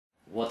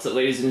What's up,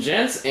 ladies and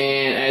gents?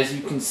 And as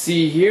you can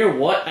see here,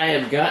 what I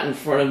have got in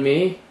front of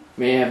me,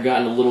 may have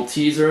gotten a little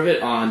teaser of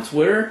it on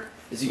Twitter.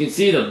 As you can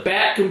see, the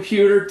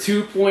BatComputer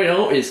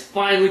 2.0 is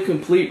finally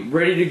complete,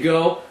 ready to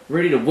go,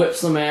 ready to whip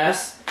some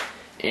ass.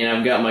 And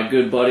I've got my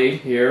good buddy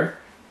here.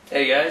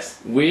 Hey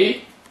guys.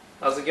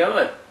 How's it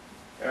going?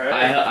 All right.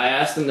 I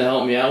asked him to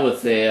help me out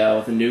with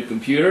a new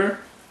computer,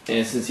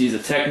 and since he's a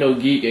techno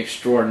geek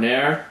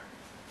extraordinaire,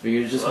 I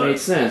figured it just made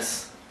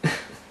sense.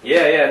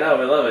 Yeah, no,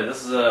 we love it.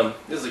 This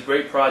is a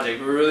great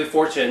project. We're really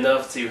fortunate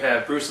enough to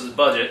have Bruce's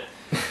budget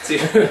to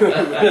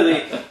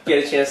really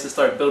get a chance to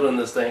start building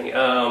this thing.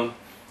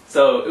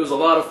 So it was a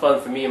lot of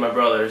fun for me and my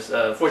brothers.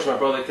 Fortunately, my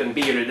brother couldn't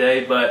be here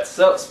today, but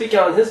so speaking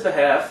on his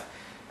behalf,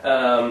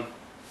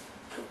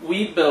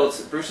 we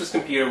built Bruce's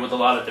computer with a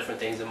lot of different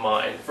things in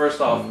mind. First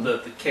off,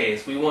 the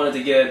case. We wanted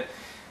to get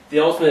the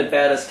ultimate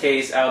baddest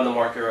case out in the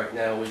market right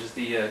now, which is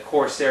the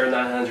Corsair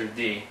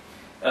 900D.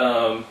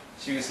 So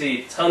you can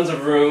see tons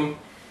of room.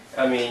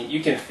 I mean,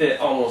 you can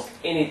fit almost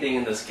anything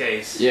in this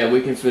case. Yeah,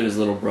 we can fit his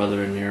little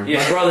brother in here.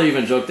 Yeah. My brother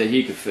even joked that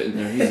he could fit in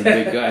there. He's a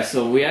big guy.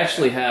 So we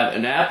actually have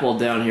an Apple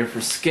down here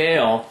for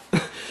scale.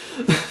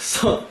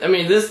 So, I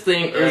mean, this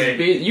thing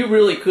is you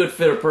really could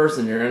fit a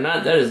person here, and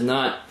that is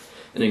not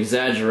an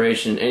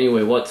exaggeration in any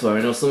way whatsoever.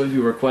 I know some of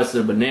you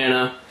requested a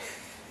banana,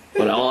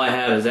 but all I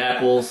have is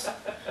apples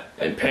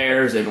and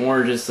pears and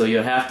oranges, so you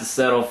have to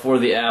settle for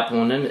the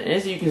apple. And then,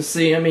 as you can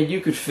see, I mean, you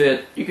could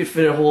fit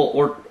a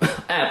whole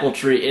apple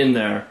tree in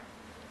there.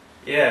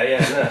 Yeah,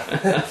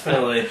 no,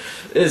 definitely.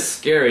 It's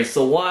scary.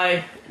 So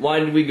why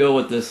did we go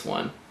with this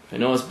one? I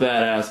know it's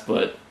badass,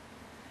 but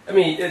I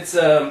mean, it's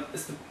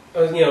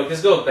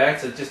just go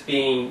back to just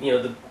being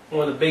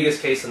one of the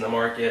biggest cases in the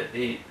market.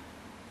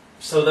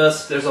 So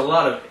thus there's a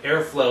lot of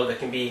airflow that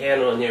can be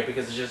handled in here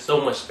because there's just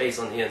so much space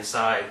on the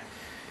inside.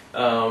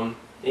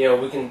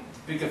 We can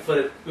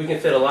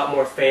fit a lot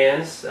more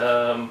fans.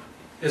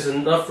 There's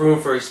enough room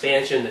for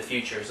expansion in the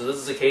future. So this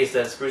is a case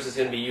that Bruce is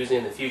going to be using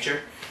in the future.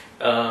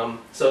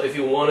 So if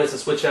you wanted to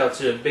switch out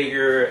to a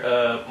bigger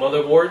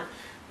motherboard,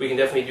 we can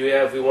definitely do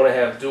that. If we want to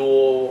have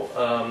dual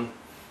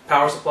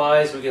power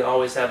supplies, we can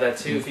always have that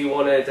too. If you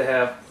wanted to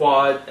have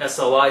quad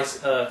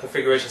SLI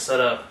configuration set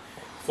up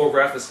for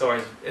graphics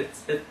cards,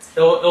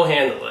 it'll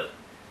handle it.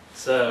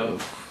 So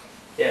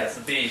yeah, it's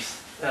a beast.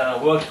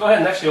 Well, go ahead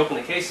and actually open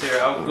the case here.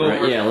 I'll go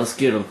over. Yeah, let's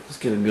get a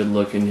good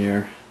look in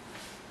here.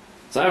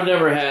 So I've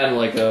never had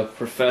like a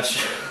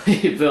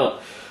professionally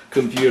built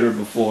computer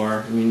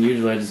before. I mean,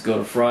 usually I just go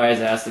to Fry's,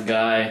 ask the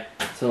guy,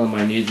 tell him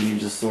my needs, and he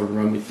just sort of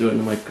run me through it.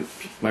 And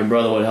my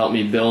brother would help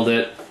me build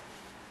it.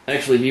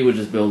 Actually, he would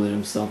just build it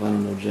himself. I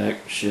don't know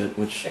jack shit,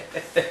 which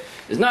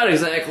is not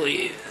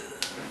exactly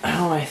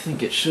how I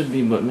think it should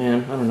be. But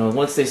man, I don't know.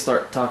 Once they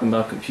start talking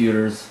about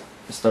computers,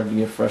 I start to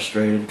get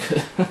frustrated.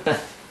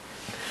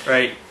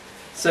 Right.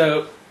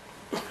 So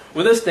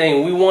with this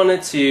thing, we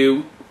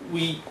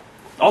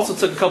also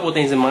took a couple of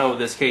things in mind with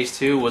this case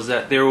too, was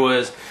that there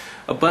was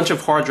a bunch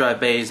of hard drive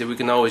bays that we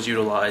can always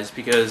utilize,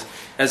 because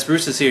as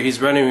Bruce is here,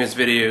 he's running his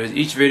videos.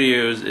 Each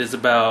video is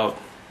about,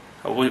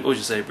 what would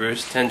you say,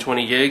 Bruce,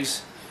 10-20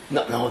 gigs?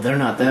 No, they're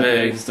not that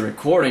big. It's the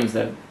recordings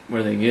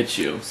where they get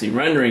you. See,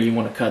 rendering, you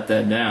want to cut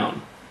that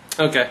down.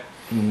 Okay.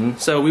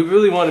 So we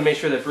really want to make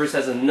sure that Bruce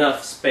has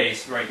enough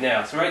space right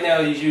now. So right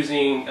now he's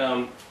using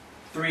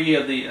 3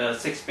 of the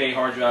 6 bay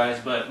hard drives,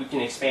 but we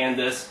can expand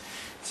this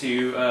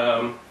to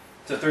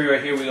 3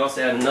 right here. We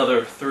also add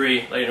another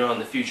 3 later on in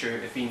the future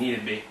if he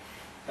needed be.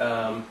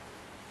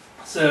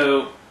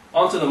 So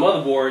onto the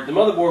motherboard. The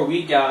motherboard,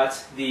 we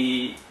got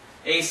the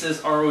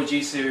Asus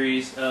ROG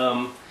series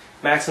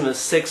Maximus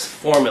 6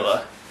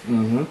 formula.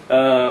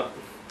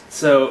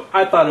 So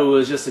I thought it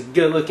was just a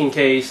good looking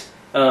case,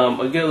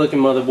 a good looking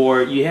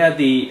motherboard. You have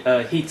the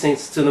heat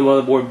sinks to the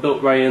motherboard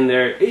built right in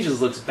there. It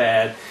just looks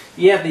bad.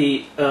 You have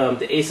the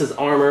Asus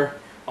armor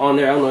on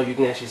there. I don't know if you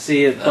can actually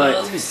see it,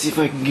 but let me see if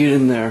I can get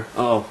in there.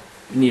 Oh,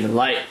 you need a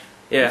light.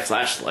 Yeah, a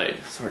flashlight.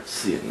 It's hard to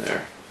see in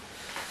there.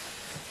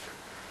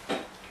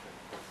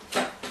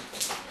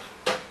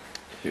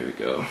 Here we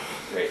go.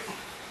 Great.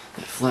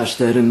 Flash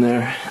that in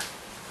there.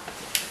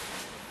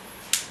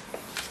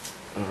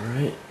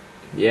 Alright.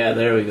 Yeah,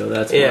 there we go.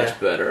 That's much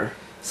better.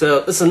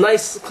 So it's a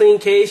nice clean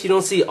case. You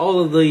don't see all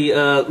of the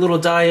little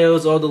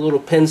diodes, all the little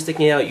pins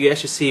sticking out. You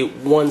actually see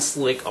one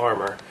slick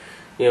armor,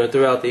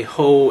 throughout the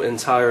whole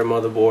entire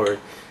motherboard.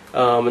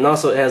 And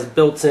also it has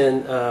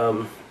built-in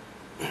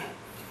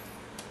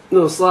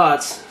little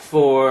slots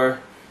for,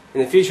 in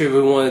the future, if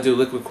we want to do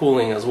liquid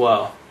cooling as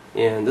well.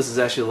 And this is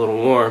actually a little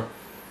warm.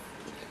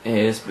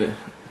 Hey,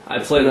 I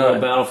played on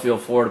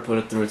Battlefield 4 to put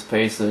it through its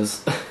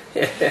paces.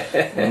 One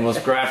of the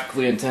most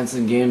graphically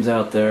intensive games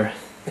out there.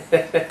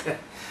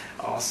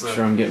 Awesome. I'm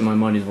sure I'm getting my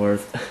money's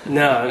worth.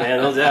 No,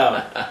 man, no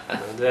doubt.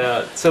 No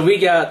doubt. So we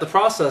got the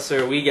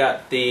processor, we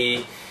got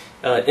the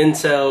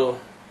Intel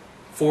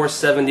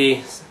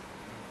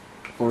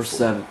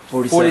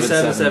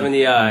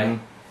 4770i.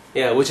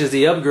 Yeah, which is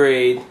the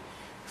upgrade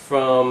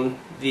from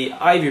the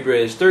Ivy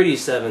Bridge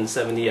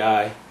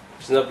 3770i,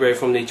 which is an upgrade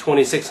from the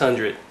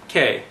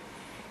 2600K.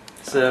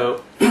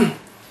 So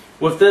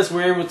with this,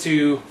 we're able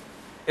to,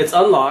 it's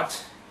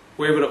unlocked.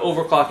 We're able to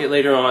overclock it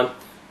later on,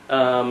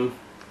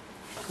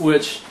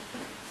 which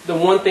the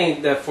one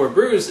thing that for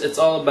Bruce, it's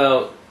all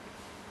about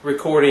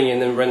recording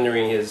and then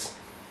rendering his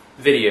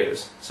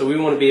videos. So we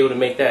want to be able to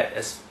make that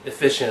as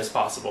efficient as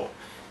possible.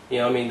 You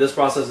know, I mean, this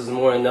process is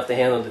more enough to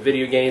handle the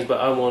video games, but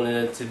I wanted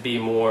it to be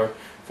more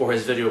for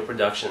his video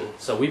production.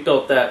 So we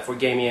built that for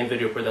gaming and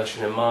video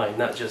production in mind,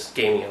 not just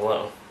gaming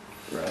alone.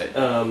 Right.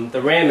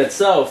 The RAM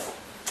itself,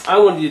 I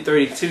wanted to do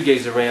 32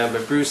 gigs of RAM,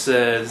 but Bruce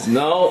says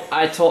no.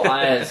 I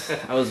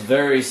was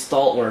very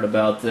stalwart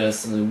about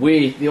this. And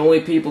the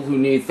only people who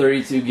need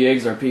 32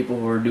 gigs are people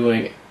who are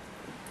doing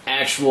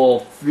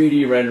actual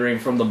 3D rendering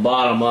from the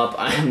bottom up.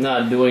 I am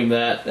not doing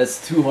that.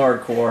 That's too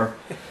hardcore.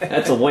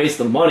 That's a waste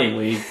of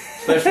money,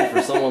 especially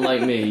for someone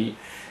like me.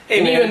 Hey,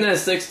 and man. even that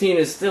 16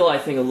 is still, I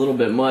think, a little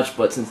bit much,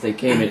 but since they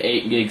came in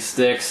 8 gig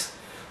sticks,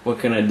 what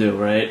can I do,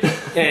 right?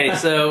 Hey,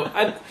 so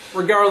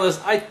regardless,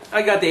 I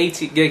got the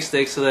 8 gig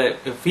stick so that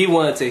if we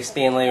wanted to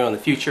expand later on in the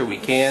future, we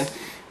can.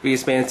 We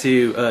expand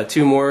to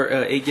 2 more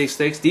 8 gig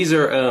sticks. These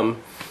are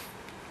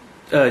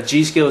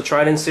G-Skill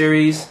Trident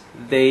series.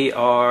 They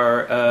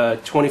are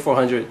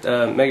 2400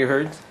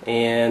 megahertz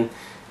and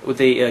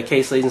with a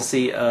case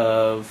latency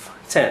of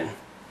 10.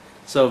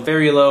 So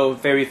very low,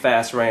 very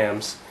fast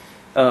RAMs.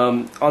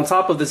 On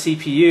top of the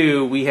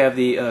CPU, we have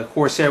the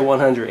Corsair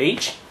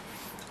 100H.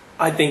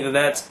 I think that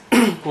that's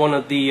one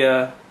of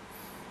the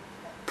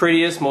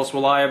prettiest, most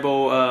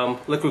reliable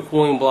liquid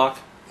cooling block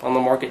on the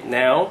market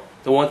now.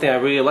 The one thing I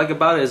really like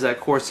about it is that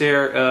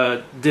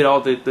Corsair did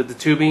all the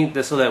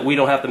tubing so that we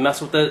don't have to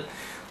mess with it.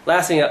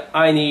 Last thing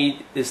I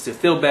need is to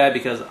feel bad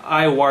because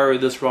I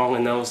wired this wrong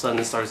and all of a sudden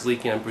it starts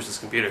leaking on Bruce's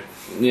computer.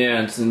 Yeah,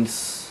 and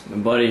since my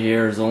buddy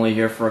here is only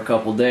here for a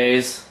couple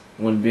days,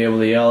 I wouldn't be able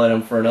to yell at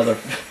him for another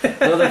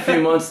few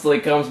months till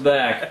he comes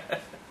back.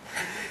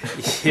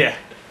 Yeah,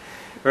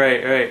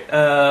 right.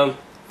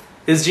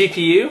 His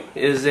GPU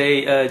is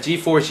a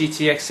GeForce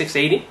GTX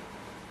 680,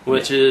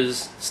 which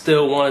is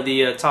still one of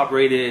the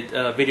top-rated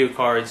video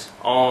cards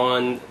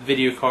on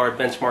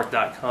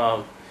videocardbenchmark.com.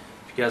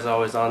 If you guys are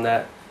always on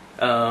that.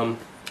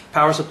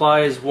 Power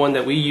supply is one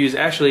that we use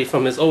actually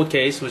from his old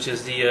case, which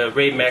is the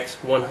Raid Max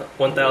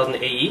 1000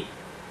 AE.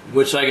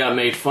 Which I got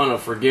made fun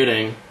of for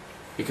getting,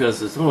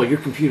 because it's, oh, your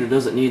computer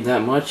doesn't need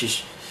that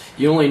much.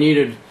 You only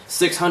needed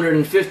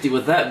 650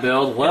 with that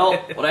build. Well,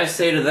 what I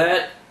say to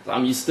that,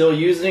 you still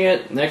using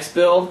it. Next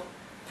build,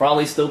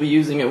 probably still be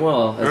using it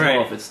well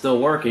if it's still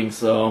working.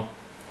 So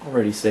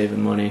already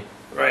saving money.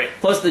 Right.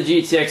 Plus the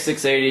GTX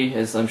 680,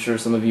 as I'm sure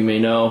some of you may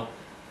know,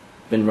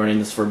 been running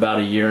this for about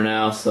a year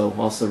now, so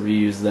also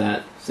reuse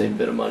that, save a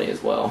bit of money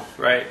as well.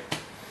 Right.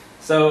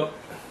 So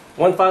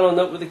one final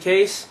note with the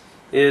case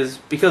is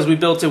because we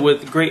built it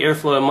with great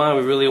airflow in mind,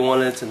 we really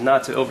wanted it to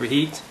not to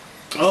overheat.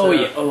 Oh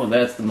yeah, oh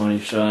that's the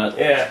money shot.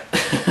 Yeah.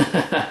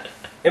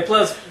 And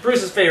plus,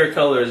 Bruce's favorite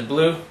color is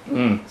blue,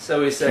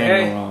 so we said,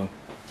 hey,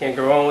 can't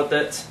go wrong with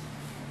it.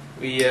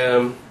 We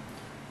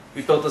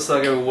built this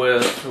sucker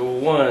with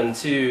 1,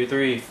 2,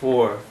 3,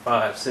 4,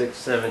 5, 6,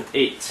 7,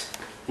 8.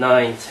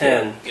 9,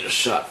 10, get a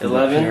shot from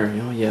 11, up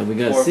here. Oh yeah, we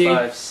got 4, see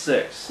 5,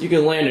 6. You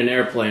can land an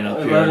airplane up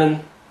 11,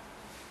 here.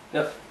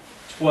 Yep,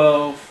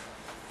 12,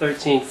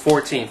 13,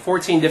 14.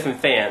 14 different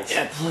fans.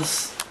 Yeah,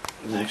 plus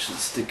let's actually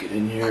stick it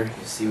in here.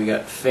 You see we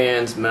got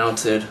fans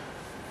mounted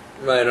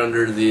right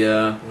under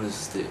the what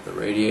is this, the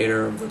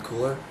radiator of the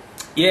cooler?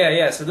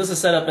 Yeah, so this is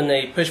set up in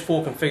a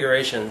push-pull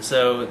configuration.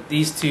 So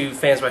these 2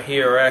 fans right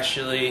here are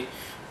actually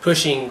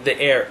pushing the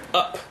air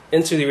up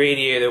into the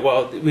radiator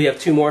while we have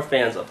 2 more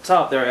fans up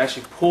top that are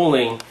actually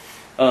pulling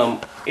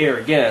air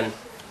again.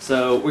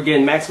 So we're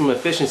getting maximum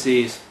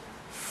efficiencies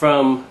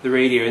from the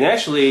radiator. And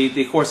actually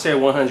the Corsair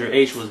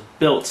 100H was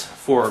built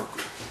for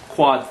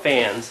quad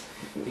fans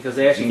because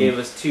they actually gave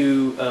us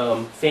 2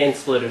 fan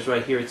splitters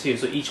right here too.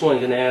 So each one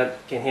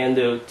can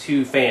handle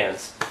 2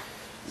 fans.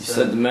 You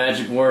said the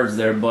magic words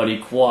there, buddy.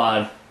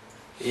 Quad.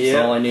 That's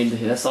all I need to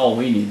hear. That's all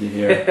we need to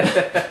hear.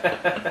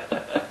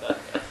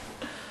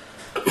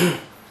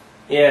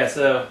 Yeah,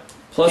 so...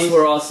 Plus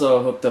we're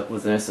also hooked up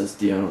with an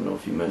SSD. I don't know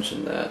if you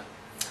mentioned that.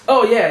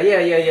 Oh, yeah.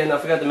 No, I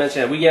forgot to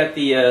mention that. We got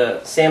the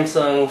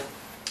Samsung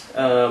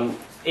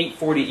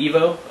 840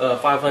 EVO,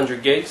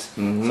 500 gigs.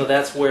 So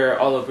that's where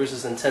all of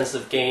Bruce's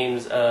intensive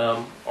games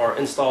are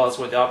installed. That's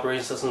where the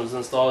operating system is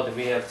installed. And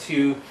we have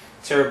 2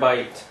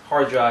 terabyte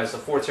hard drives, so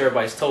 4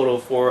 terabytes total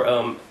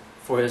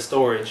for his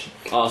storage.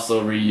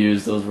 Also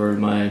reused. Those were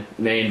my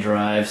main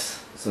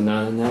drives. So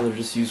now they're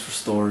just used for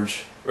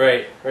storage.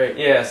 Right,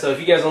 yeah. So if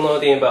you guys don't know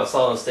anything about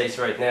solid states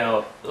right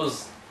now,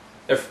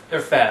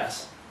 they're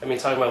fast. I mean,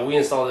 talking about we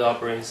installed the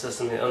operating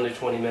system in under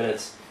 20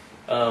 minutes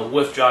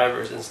with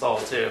drivers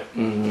installed too.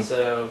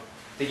 So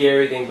to get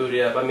everything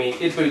booted up, I mean,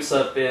 it boots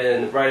up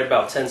in right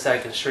about 10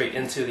 seconds straight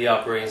into the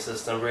operating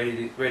system,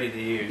 ready to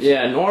use.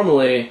 Yeah,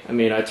 normally, I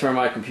mean, I turn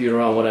my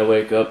computer on when I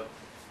wake up,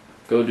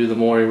 go do the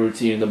morning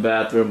routine in the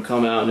bathroom,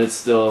 come out, and it's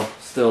still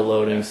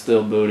loading,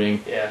 still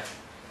booting. Yeah.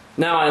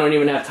 Now I don't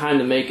even have time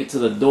to make it to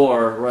the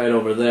door right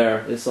over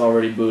there. It's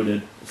already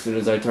booted as soon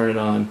as I turn it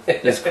on.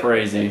 It's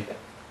crazy.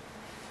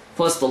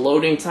 Plus the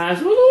loading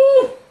times.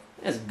 Woo!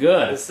 That's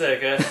good. That's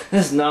sick, huh?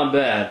 That's not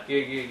bad.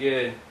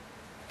 Good.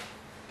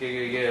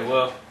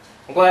 Well,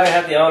 I'm glad I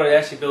had the honor to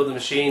actually build the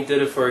machine.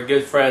 Did it for a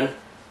good friend,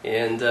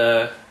 and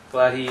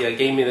glad he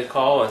gave me the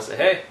call and said,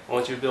 "Hey, I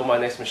want you to build my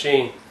next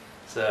machine."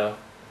 So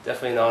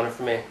definitely an honor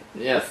for me.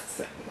 Yeah,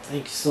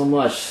 thank you so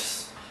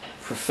much.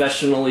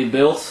 Professionally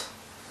built.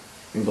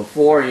 And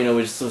before, you know,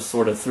 we just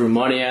sort of threw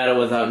money at it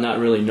without not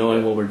really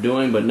knowing what we're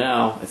doing. But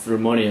now I threw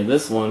money at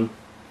this one,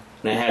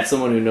 and I had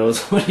someone who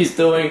knows what he's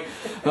doing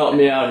help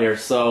me out here.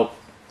 So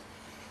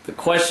the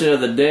question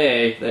of the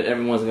day that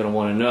everyone's going to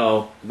want to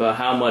know about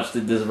how much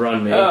did this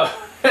run me? Oh.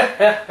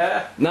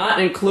 Not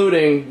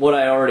including what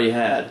I already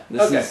had.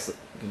 This Okay. is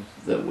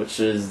which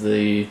is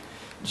the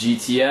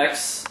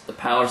GTX, the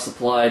power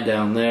supply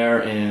down there,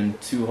 and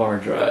 2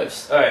 hard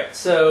drives. Alright,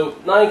 so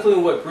not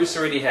including what Bruce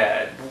already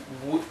had,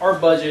 our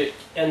budget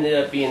ended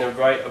up being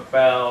right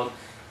about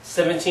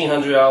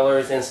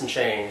 $1,700 and some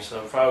change,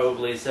 so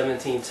probably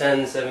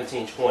 $1,710,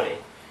 $1,720.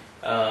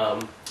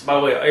 By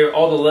the way,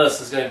 all the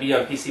lists is going to be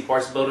on PC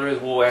Parts Builder.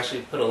 We'll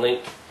actually put a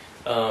link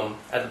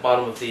at the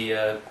bottom of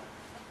the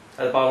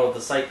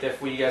site there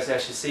for you guys to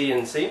actually see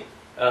and see.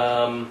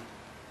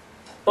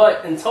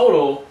 But in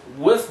total,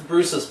 with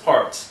Bruce's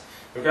parts,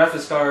 the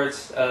graphics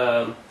cards,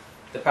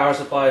 the power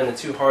supply, and the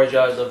 2 hard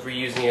drives of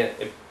reusing it,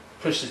 it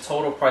pushed the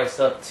total price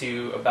up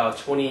to about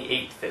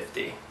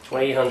 $2,850,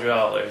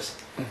 $2,800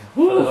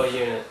 for the whole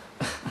unit.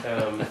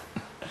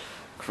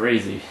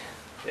 Crazy.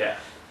 Yeah.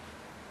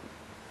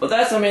 But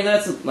that's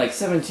like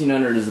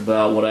 $1,700 is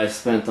about what I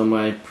spent on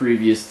my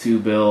previous 2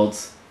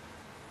 builds.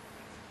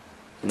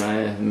 And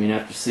I mean,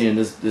 after seeing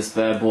this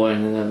bad boy,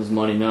 and that was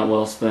money not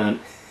well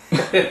spent.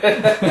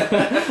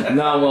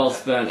 Not well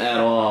spent at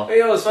all. You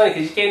know, it's funny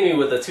because you came to me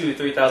with a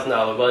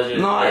 $2,000-$3,000 budget.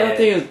 No, I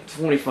think it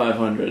was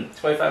 $2,500.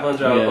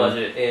 $2,500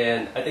 budget,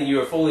 and I think you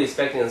were fully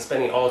expecting on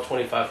spending all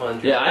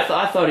 $2,500. Yeah,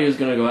 I thought he was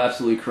going to go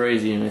absolutely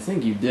crazy, and I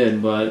think you did,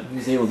 but he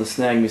was able to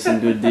snag me some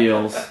good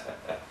deals.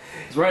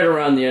 It's right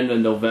around the end of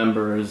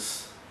November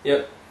is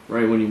Yep.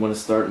 right when you want to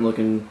start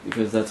looking,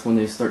 because that's when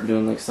they start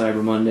doing like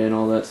Cyber Monday and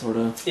all that sort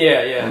of sort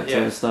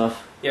of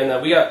stuff. Yeah, no,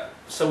 we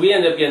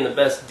ended up getting the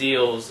best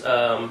deals.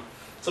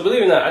 So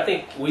believe it or not, I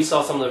think we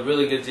saw some of the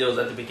really good deals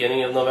at the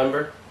beginning of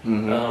November.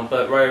 Mm-hmm.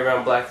 But right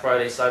around Black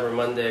Friday, Cyber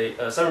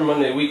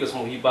Monday week was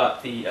when we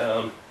bought the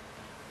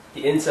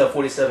Intel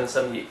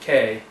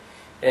 4778K,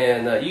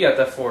 and you got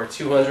that for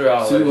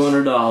 $200.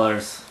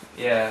 $200.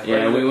 Yeah.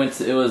 Yeah, we went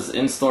to, it was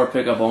in-store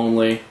pickup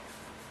only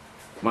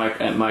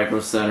at Micro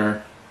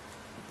Center.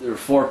 There were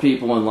 4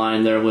 people in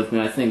line there with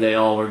me. I think they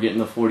all were getting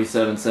the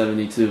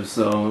 4772,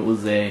 so it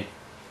was a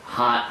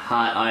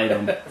hot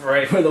item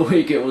right. for the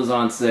week it was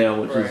on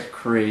sale, which is Right.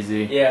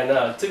 crazy. Yeah,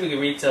 no, typically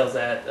retails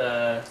at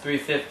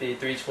 $350,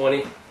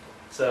 $320,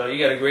 so you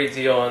got a great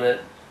deal on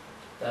it.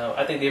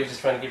 I think they were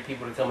just trying to get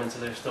people to come into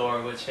their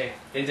store, which, hey,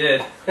 they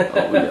did.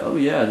 Oh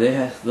yeah, they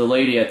had, the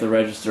lady at the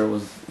register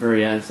was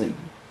very honest, like,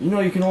 you know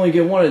you can only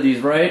get one of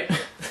these, right?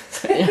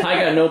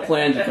 I got no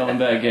plans of coming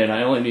back in,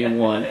 I only need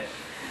one.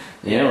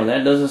 You know,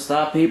 that doesn't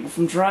stop people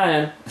from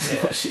trying,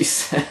 that's what she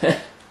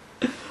said.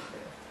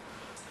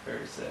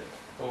 Very sick.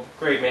 Well,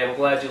 great, man. I'm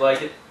glad you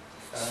like it.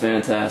 It's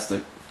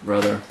fantastic,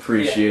 brother.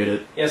 Appreciate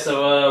it. Yeah,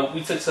 so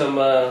we took some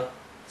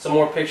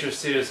more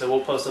pictures too, so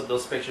we'll post up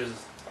those pictures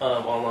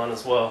online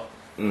as well.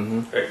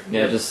 Mm-hmm. Great.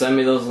 Yeah, just send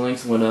me those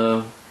links when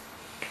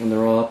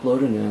they're all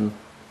uploaded, and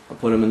I'll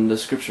put them in the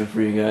description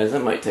for you guys.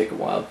 That might take a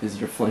while because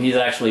he's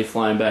actually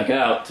flying back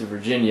out to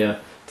Virginia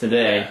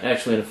today,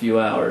 actually in a few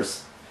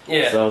hours.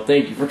 Yeah. So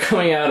thank you for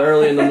coming out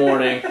early in the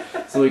morning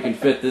so we can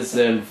fit this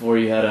in before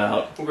you head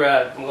out. I'm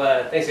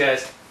glad. Thanks,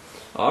 guys.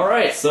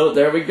 Alright, so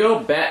there we go.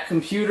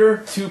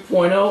 BatComputer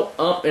 2.0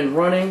 up and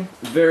running.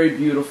 Very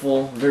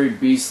beautiful, very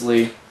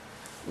beastly.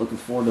 Looking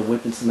forward to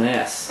whipping some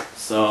ass.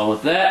 So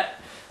with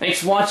that, thanks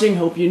for watching.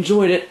 Hope you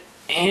enjoyed it.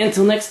 And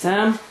until next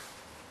time,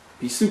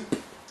 peace soup.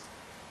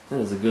 That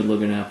is a good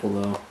looking apple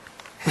though.